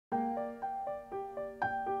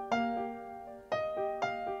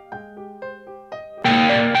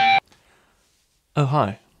Oh,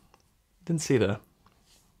 hi. Didn't see you there.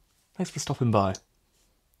 Thanks for stopping by.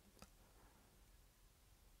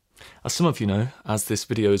 As some of you know, as this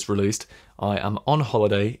video is released, I am on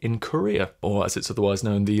holiday in Korea, or as it's otherwise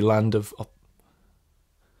known, the land of...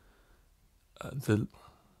 the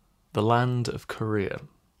land of Korea.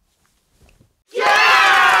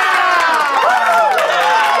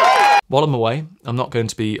 While I'm away, I'm not going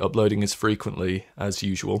to be uploading as frequently as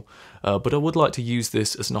usual, but I would like to use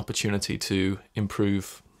this as an opportunity to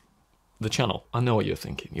improve the channel. I know what you're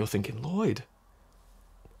thinking. You're thinking, Lloyd,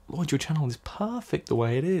 your channel is perfect the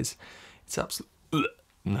way it is. It's absolutely...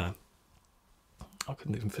 No. I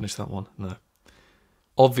couldn't even finish that one. No.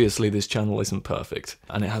 Obviously, this channel isn't perfect,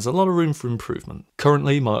 and it has a lot of room for improvement.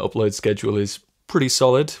 Currently, my upload schedule is pretty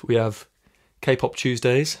solid. We have K-pop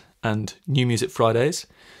Tuesdays and New Music Fridays,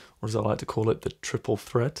 or as I like to call it, the triple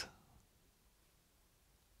threat.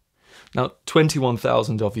 Now,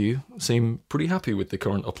 21,000 of you seem pretty happy with the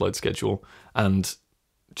current upload schedule, and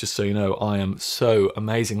just so you know, I am so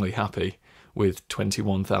amazingly happy with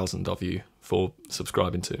 21,000 of you for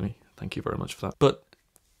subscribing to me. Thank you very much for that. But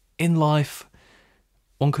in life,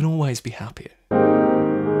 one can always be happier.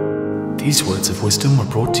 These words of wisdom were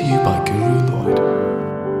brought to you by Guru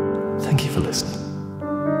Lloyd. Thank you for listening.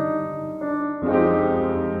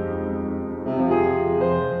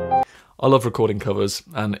 I love recording covers,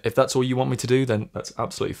 and if that's all you want me to do, then that's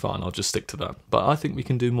absolutely fine. I'll just stick to that. But I think we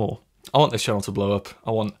can do more. I want this channel to blow up.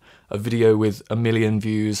 I want a video with 1 million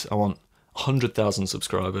views. I want 100,000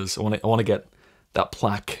 subscribers. I want to get that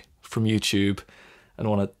plaque from YouTube, and I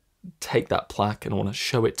want to take that plaque and I want to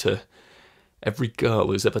show it to every girl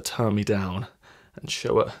who's ever turned me down and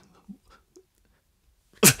show her.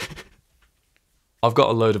 I've got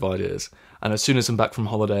a load of ideas, and as soon as I'm back from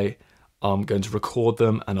holiday, I'm going to record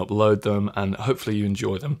them and upload them, and hopefully you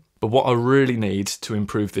enjoy them. But what I really need to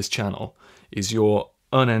improve this channel is your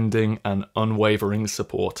unending and unwavering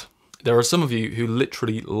support. There are some of you who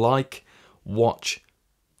literally watch,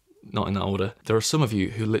 not in that order, there are some of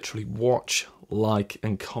you who literally watch, like,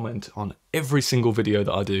 and comment on every single video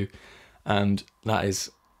that I do, and that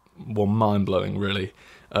is, well, mind-blowing, really.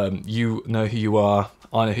 You know who you are,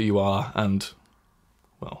 I know who you are, and,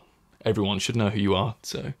 well, everyone should know who you are,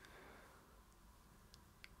 so...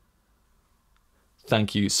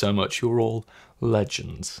 Thank you so much. You're all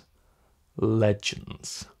legends.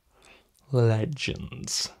 Legends.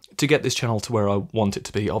 Legends. To get this channel to where I want it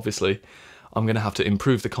to be, obviously, I'm going to have to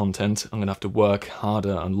improve the content. I'm going to have to work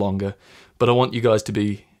harder and longer. But I want you guys to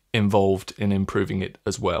be involved in improving it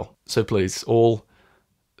as well. So please, all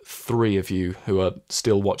 3 of you who are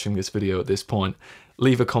still watching this video at this point,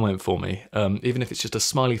 leave a comment for me. Even if it's just a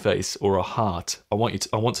smiley face or a heart, I want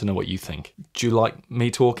to know what you think. Do you like me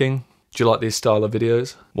talking? Do you like this style of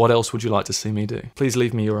videos? What else would you like to see me do? Please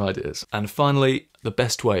leave me your ideas. And finally, the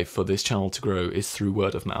best way for this channel to grow is through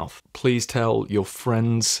word of mouth. Please tell your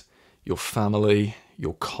friends, your family,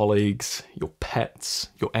 your colleagues, your pets,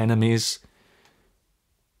 your enemies'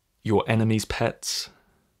 pets,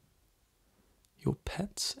 your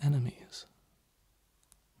pets' enemies.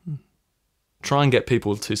 Try and get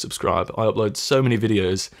people to subscribe. I upload so many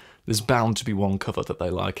videos, there's bound to be one cover that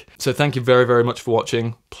they like. So thank you very, very much for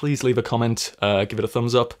watching. Please leave a comment, give it a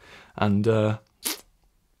thumbs up, and I'm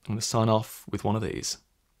going to sign off with one of these.